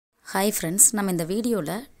Hi friends, நம்ம இந்த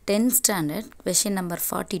வீடியோல 10th standard question number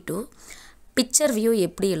 42 picture view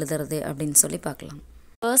எப்படி எழுதுறது அப்படினு சொல்லி பார்க்கலாம்.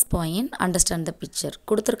 First point, understand the picture.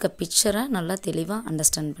 கொடுத்திருக்க picture-ஐ நல்லா தெளிவா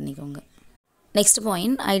understand பண்ணிக்கோங்க. Next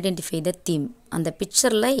point, identify the theme. அந்த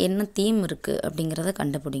picture-ல என்ன theme இருக்கு அப்படிங்கறத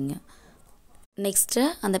கண்டுபிடிங்க. Next,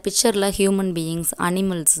 அந்த picture-ல human beings,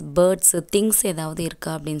 animals, birds, things ஏதாவது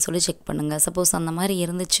இருக்கா அப்படினு சொல்லி செக் பண்ணுங்க. Suppose அந்த மாதிரி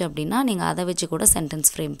இருந்துச்சு அப்படினா நீங்க அதை வச்சு கூட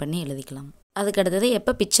sentence frame பண்ணி எழுதிக்கலாம். அதுக்கு அடுத்தது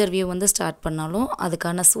எப்போ பிக்சர் வியூ வந்து ஸ்டார்ட் பண்ணாலும்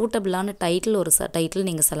அதுக்கான சூட்டபிளான டைட்டில் ஒரு டைட்டில்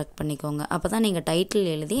நீங்கள் செலக்ட் பண்ணிக்கோங்க. அப்போ தான் நீங்கள் டைட்டில்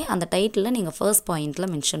எழுதி அந்த டைட்டிலில் நீங்கள் ஃபர்ஸ்ட் பாயிண்டில்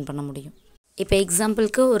மென்ஷன் பண்ண முடியும். இப்போ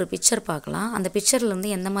எக்ஸாம்பிளுக்கு ஒரு பிக்சர் பார்க்கலாம். அந்த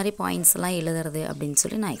பிக்சர்லேருந்து எந்த மாதிரி பாயிண்ட்ஸ் எல்லாம் எழுதுறது அப்படின்னு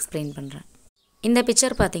சொல்லி நான் எக்ஸ்பிளைன் பண்ணுறேன். இந்த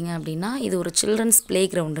பிக்சர் பார்த்தீங்க அப்படின்னா இது ஒரு சில்ட்ரன்ஸ் ப்ளே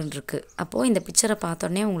கிரவுண்டுன்னு இருக்குது. அப்போது இந்த பிக்சரை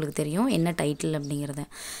பார்த்தோன்னே உங்களுக்கு தெரியும் என்ன டைட்டில் அப்படிங்கிறத.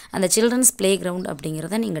 அந்த சில்ட்ரன்ஸ் ப்ளே கிரவுண்ட்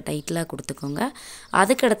அப்படிங்கிறத நீங்கள் டைட்டிலாக கொடுத்துக்கோங்க.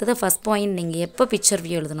 அதுக்கு அடுத்தது ஃபஸ்ட் பாயிண்ட் நீங்கள் எப்போ பிக்சர்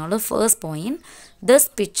வியூ எழுதினாலும் first point this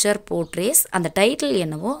picture portrays அந்த டைட்டில்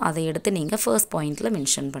என்னவோ அதை எடுத்து நீங்கள் ஃபர்ஸ்ட் பாயிண்டில்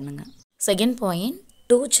மென்ஷன் பண்ணுங்கள். Second point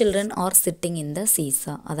 2 children are sitting in the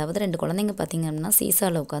seesaw. அதாவது 2 குழந்தைங்க பார்த்தீங்க அப்படின்னா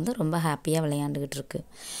சீசாவில் உட்காந்து ரொம்ப ஹாப்பியாக விளையாண்டுக்கிட்டு இருக்கு.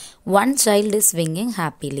 One child is swinging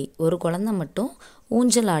happily. ஒரு குழந்தை மட்டும்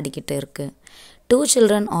ஊஞ்சல் ஆடிக்கிட்டு இருக்கு. 2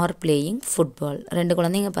 children are playing football. 2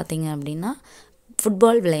 குழந்தைங்க பார்த்தீங்க அப்படின்னா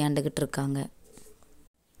ஃபுட்பால் விளையாண்டுக்கிட்டு இருக்காங்க.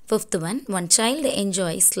 Fifth one child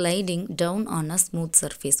enjoys sliding down on a smooth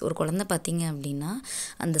surface. ஒரு குழந்தை பார்த்தீங்க அப்படின்னா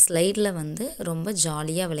அந்த ஸ்லைடில் வந்து ரொம்ப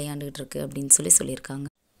ஜாலியாக விளையாண்டுக்கிட்டு இருக்கு அப்படின்னு சொல்லியிருக்காங்க.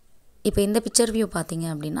 இப்போ இந்த பிக்சர் வியூ பார்த்தீங்க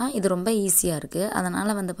அப்படின்னா இது ரொம்ப ஈஸியாக இருக்குது.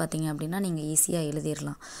 அதனால் வந்து பார்த்தீங்க அப்படின்னா நீங்கள் ஈஸியாக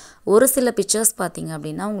எழுதிடலாம். ஒரு சில பிக்சர்ஸ் பார்த்தீங்க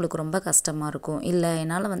அப்படின்னா உங்களுக்கு ரொம்ப கஷ்டமாக இருக்கும். இல்லை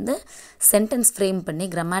என்னால் வந்து சென்டென்ஸ் ஃப்ரேம் பண்ணி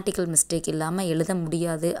கிராமட்டிக்கல் மிஸ்டேக் இல்லாமல் எழுத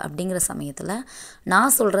முடியாது அப்படிங்கிற சமயத்தில்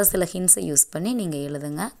நான் சொல்கிற சில ஹிண்ட்ஸை யூஸ் பண்ணி நீங்கள்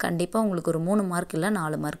எழுதுங்க. கண்டிப்பாக உங்களுக்கு ஒரு 3 மார்க் இல்லை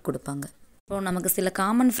 4 மார்க் கொடுப்பாங்க. இப்போது நமக்கு சில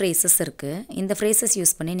காமன் ஃப்ரேசஸ் இருக்குது. இந்த ஃப்ரேசஸ்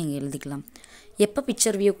யூஸ் பண்ணி நீங்கள் எழுதிக்கலாம். எப்போ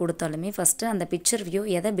பிக்சர் வியூ கொடுத்தாலுமே ஃபஸ்ட்டு அந்த பிக்சர் வியூ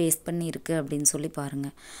எதை பேஸ் பண்ணி இருக்குது அப்படின்னு சொல்லி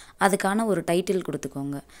பாருங்கள். அதுக்கான ஒரு டைட்டில்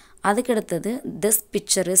கொடுத்துக்கோங்க. அதுக்கடுத்தது this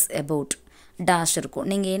picture is about dash இருக்கும்.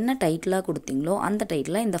 நீங்கள் என்ன டைட்டிலாக கொடுத்தீங்களோ அந்த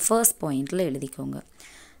டைட்டிலை இந்த ஃபர்ஸ்ட் பாயிண்டில் எழுதிக்கோங்க.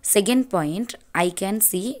 Second point I can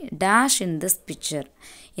see dash in this picture.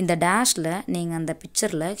 இந்த டேஷில் நீங்கள் அந்த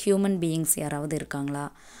பிக்சரில் ஹியூமன் பீயிங்ஸ் யாராவது இருக்காங்களா,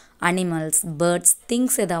 அனிமல்ஸ், பேர்ட்ஸ்,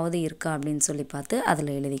 திங்ஸ் ஏதாவது இருக்கா அப்படின்னு சொல்லி பார்த்து அதில்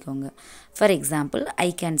எழுதிக்கோங்க. For example I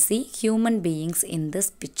can see human beings in this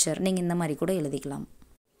picture. நீங்கள் இந்த மாதிரி கூட எழுதிக்கலாம்.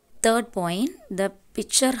 Third point the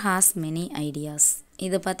picture has many ideas.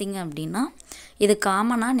 இது பார்த்தீங்க அப்படின்னா இது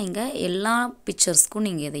காமனாக நீங்கள் எல்லா பிக்சர்ஸ்க்கும்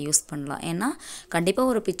நீங்கள் இதை யூஸ் பண்ணலாம். ஏன்னா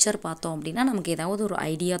கண்டிப்பாக ஒரு பிக்சர் பார்த்தோம் அப்படின்னா நமக்கு ஏதாவது ஒரு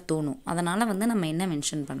ஐடியா தோணும். அதனால் வந்து நம்ம என்ன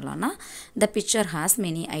மென்ஷன் பண்ணலான்னா த பிக்சர் ஹாஸ்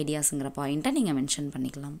மெனி ஐடியாஸுங்கிற பாயிண்ட்டை நீங்கள் மென்ஷன்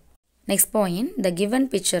பண்ணிக்கலாம். Next point, the given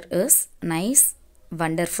picture is nice,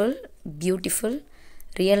 wonderful, beautiful,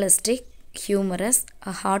 realistic, humorous,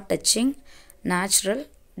 heart-touching, natural,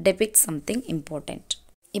 depicts something important.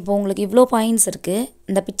 இப்போ உங்களுக்கு இவ்வளோ பாயிண்ட்ஸ் இருக்குது.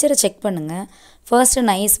 இந்த பிக்சரை செக் பண்ணுங்கள். ஃபர்ஸ்ட்டு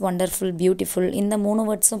நைஸ், வண்டர்ஃபுல், பியூட்டிஃபுல் இந்த 3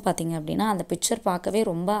 வேர்ட்ஸும் பார்த்தீங்க அப்படின்னா அந்த பிக்சர் பார்க்கவே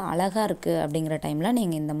ரொம்ப அழகாக இருக்குது அப்படிங்கிற டைமில்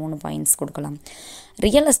நீங்கள் இந்த 3 பாயிண்ட்ஸ் கொடுக்கலாம்.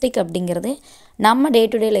 ரியலிஸ்டிக் அப்படிங்கிறது நம்ம டே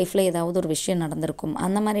டு டே லைஃப்பில் ஏதாவது ஒரு விஷயம் நடந்திருக்கும்.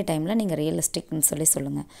 அந்த மாதிரி டைமில் நீங்கள் ரியலிஸ்டிக்னு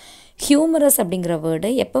சொல்லுங்கள். ஹியூமரஸ் அப்படிங்கிற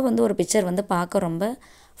வேர்டு எப்போ வந்து ஒரு பிக்சர் வந்து பார்க்க ரொம்ப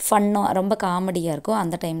ஃபன்னாக ரொம்ப காமெடியாக இருக்கும்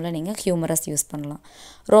அந்த டைமில் நீங்கள் ஹியூமரஸ் யூஸ் பண்ணலாம்.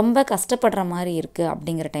 ரொம்ப கஷ்டப்படுற மாதிரி இருக்குது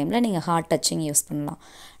அப்படிங்கிற டைமில் நீங்கள் ஹார்ட் டச்சிங் யூஸ் பண்ணலாம்.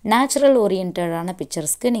 நேச்சுரல் ஓரியன்டான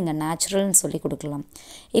பிக்சர்ஸ்க்கு நீங்கள் நேச்சுரல்னு சொல்லி கொடுக்கலாம்.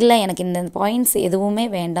 இல்லை எனக்கு இந்த பாயிண்ட்ஸ் எதுவுமே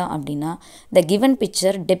வேண்டாம் அப்படின்னா the given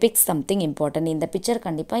picture depicts something important. இந்த பிக்சர்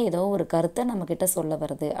கண்டிப்பாக ஏதோ ஒரு கருத்தை நம்மக்கிட்ட சொல்ல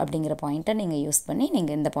வருது அப்படிங்கிற பாயிண்ட்டை நீங்கள் யூஸ் பண்ணி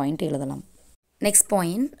நீங்கள் இந்த பாயிண்ட் எழுதலாம். Next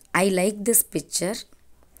point I like this picture.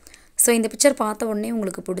 So இந்த பிக்சர் பார்த்த உடனே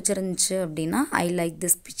உங்களுக்கு பிடிச்சிருந்துச்சு அப்படின்னா ஐ லைக்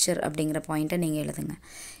திஸ் பிக்சர் அப்படிங்கிற பாயிண்ட்டை நீங்கள் எழுதுங்க.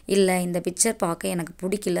 இல்லை இந்த பிக்சர் பார்க்க எனக்கு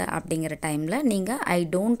பிடிக்கல அப்படிங்கிற டைமில் நீங்கள் I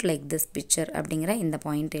don't like this picture அப்படிங்கிற இந்த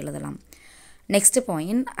பாயிண்ட் எழுதலாம். Next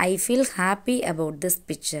point I feel happy about this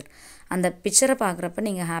picture. அந்த பிக்சரை பார்க்குறப்ப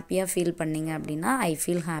நீங்கள் ஹாப்பியாக ஃபீல் பண்ணீங்க அப்படின்னா I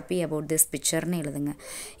feel happy about this பிக்சர்னு எழுதுங்க.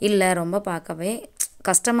 இல்லை ரொம்ப பார்க்கவே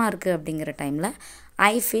கஷ்டமாக இருக்குது அப்படிங்கிற டைமில்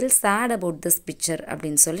I feel sad about this picture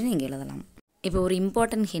அப்படின்னு சொல்லி நீங்கள் எழுதலாம். இப்போ ஒரு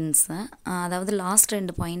இம்பார்ட்டன்ட் ஹிண்ட்ஸு, அதாவது லாஸ்ட்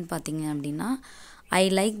 2 பாயிண்ட் பார்த்தீங்க அப்படின்னா I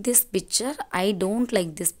like this picture, I don't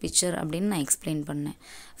like this picture அப்படின்னு நான் எக்ஸ்பிளைன் பண்ணேன்.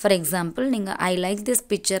 ஃபார் எக்ஸாம்பிள் நீங்கள் ஐ லைக் திஸ்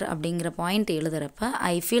பிக்சர் அப்படிங்கிற point எழுதுகிறப்ப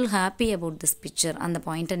I feel happy about this picture அந்த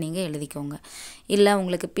பாயிண்ட்டை நீங்கள் எழுதிக்கோங்க. இல்லை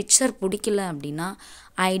உங்களுக்கு பிக்சர் பிடிக்கல அப்படின்னா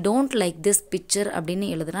I don't like this picture அப்படின்னு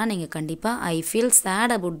எழுதுனா நீங்கள் கண்டிப்பாக I feel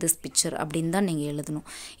sad about this picture அப்படின்னு தான் நீங்கள் எழுதணும்.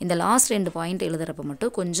 இந்த லாஸ்ட் 2 பாயிண்ட் எழுதுகிறப்ப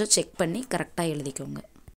மட்டும் கொஞ்சம் செக் பண்ணி கரெக்டாக எழுதிக்கோங்க.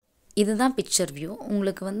 இதுதான் பிக்சர் வியூ.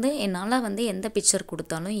 உங்களுக்கு வந்து என்னால் வந்து எந்த பிக்சர்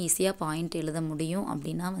கொடுத்தாலும் ஈஸியாக பாயிண்ட் எழுத முடியும்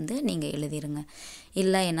அப்படின்னா வந்து நீங்கள் எழுதிருங்க.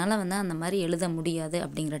 இல்லை என்னால் வந்து அந்த மாதிரி எழுத முடியாது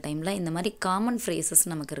அப்படிங்கிற டைமில் இந்த மாதிரி காமன் ஃப்ரேசஸ்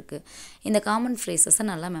நமக்கு இருக்குது. இந்த காமன் ஃப்ரேசஸை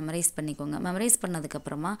நல்லா மெமரைஸ் பண்ணிக்கோங்க. மெமரைஸ்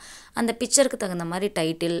பண்ணதுக்கப்புறமா அந்த பிக்சருக்கு தகுந்த மாதிரி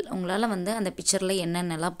டைட்டில், உங்களால் வந்து அந்த பிக்சரில்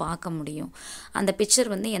என்னென்னலாம் பார்க்க முடியும், அந்த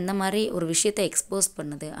பிக்சர் வந்து எந்த மாதிரி ஒரு விஷயத்தை எக்ஸ்போஸ்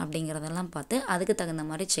பண்ணுது அப்படிங்கிறதெல்லாம் பார்த்து அதுக்கு தகுந்த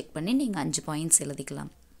மாதிரி செக் பண்ணி நீங்கள் 5 பாயிண்ட்ஸ்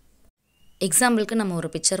எழுதிக்கலாம். எக்ஸாம்பிளுக்கு நம்ம ஒரு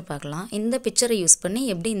பிக்சர் பார்க்கலாம். இந்த பிக்சரை யூஸ் பண்ணி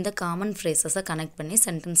எப்படி இந்த காமன் ஃப்ரேசஸை கனெக்ட் பண்ணி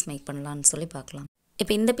சென்டென்ஸ் மேக் பண்ணலான்னு சொல்லி பார்க்கலாம்.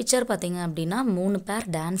 இப்போ இந்த பிக்சர் பார்த்திங்க அப்படின்னா 3 பேர்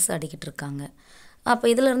டான்ஸ் ஆடிக்கிட்டு இருக்காங்க. அப்போ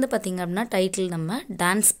இதிலேருந்து பார்த்திங்க அப்படின்னா டைட்டில் நம்ம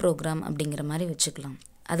டான்ஸ் ப்ரோக்ராம் அப்படிங்கிற மாதிரி வச்சுக்கலாம்.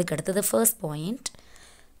 அதுக்கு அடுத்தது first point,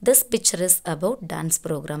 this picture is about dance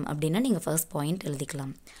program அப்படின்னா நீங்கள் ஃபர்ஸ்ட் பாயிண்ட்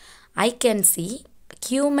எழுதிக்கலாம். I can see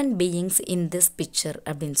human beings in this picture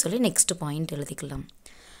அப்படின்னு சொல்லி நெக்ஸ்ட் பாயிண்ட் எழுதிக்கலாம்.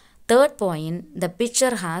 Third point, the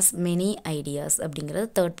picture has many ideas அப்படிங்கிறது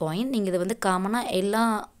தேர்ட் பாயிண்ட். நீங்கள் இது வந்து காமனாக எல்லா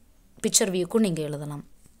பிக்சர் வியூக்கும் நீங்கள் எழுதலாம்.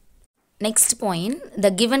 Next point, the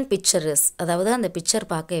given picture is, அதாவது அந்த பிக்சர்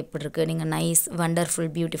பார்க்க எப்படி இருக்குது, நீங்கள் நைஸ், வண்டர்ஃபுல்,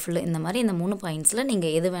 பியூட்டிஃபுல் இந்த மாதிரி இந்த 3 பாயிண்ட்ஸில்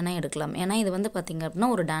நீங்கள் எது வேணால் எடுக்கலாம். ஏன்னா இது வந்து பார்த்திங்க அப்படின்னா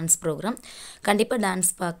ஒரு டான்ஸ் ப்ரோக்ராம். கண்டிப்பாக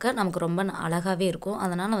டான்ஸ் பார்க்க நமக்கு ரொம்ப அழகாகவே இருக்கும்.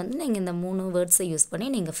 அதனால் வந்து நீங்கள் இந்த 3 வேர்ட்ஸை யூஸ் பண்ணி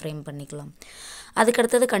நீங்கள் ஃப்ரேம் பண்ணிக்கலாம்.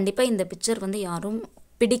 அதுக்கடுத்தது கண்டிப்பாக இந்த பிக்சர் வந்து யாரும்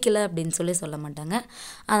பிடிக்கல அப்படின்னு சொல்லி சொல்ல மாட்டாங்க.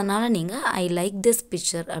 அதனால் நீங்கள் ஐ லைக் திஸ்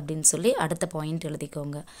பிக்சர் அப்படின்னு சொல்லி அடுத்த பாயிண்ட்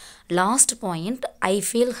எழுதிக்கோங்க. Last point, I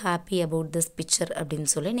feel happy about this picture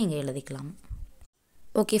அப்படின்னு சொல்லி நீங்கள் எழுதிக்கலாம்.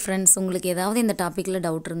 ஓகே ஃப்ரெண்ட்ஸ், உங்களுக்கு ஏதாவது இந்த டாப்பிக்கில்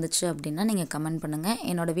டவுட் இருந்துச்சு அப்படின்னா நீங்கள் கமெண்ட் பண்ணுங்கள்.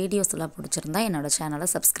 என்னோடய வீடியோஸ் எல்லாம் பிடிச்சிருந்தா என்னோடய சேனலை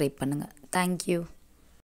சப்ஸ்கிரைப் பண்ணுங்கள். தேங்க்யூ.